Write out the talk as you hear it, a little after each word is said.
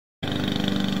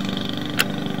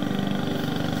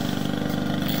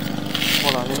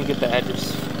Let me get the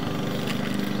address.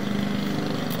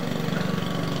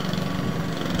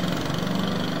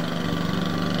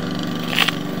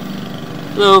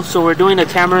 Hello, so we're doing a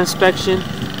camera inspection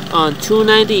on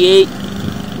 298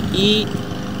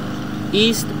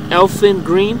 East Elfin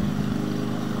Green.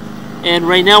 And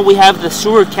right now we have the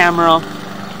sewer camera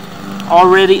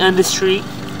already on the street.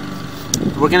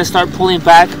 We're going to start pulling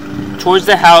back towards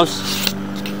the house.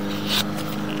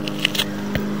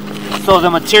 So the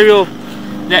material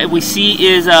that we see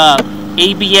is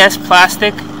ABS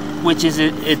plastic, which is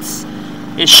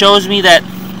it shows me that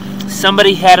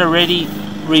somebody had already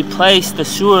replaced the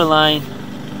sewer line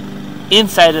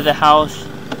inside of the house,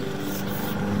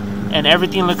 and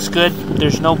everything looks good.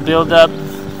 There's no buildup.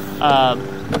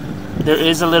 There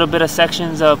is a little bit of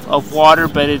sections of water,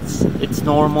 but it's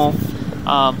normal.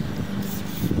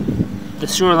 The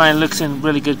sewer line looks in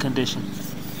really good condition.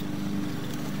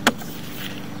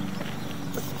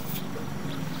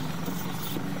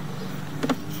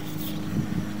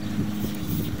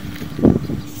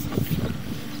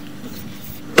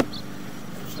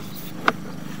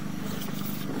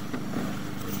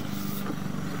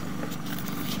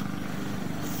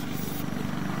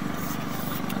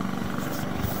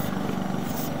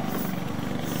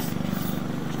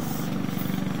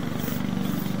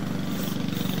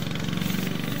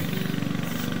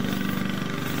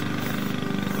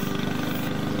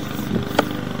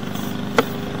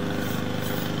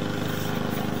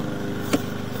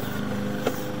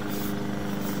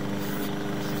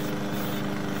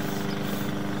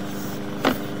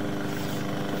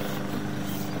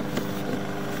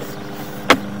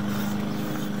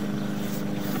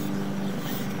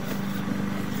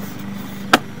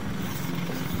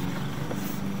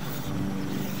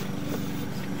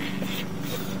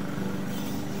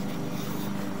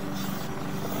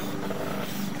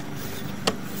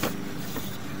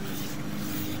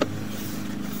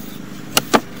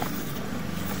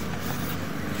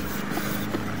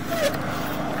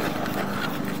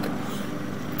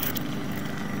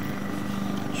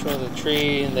 Show the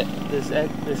tree and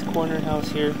this corner house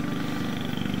here.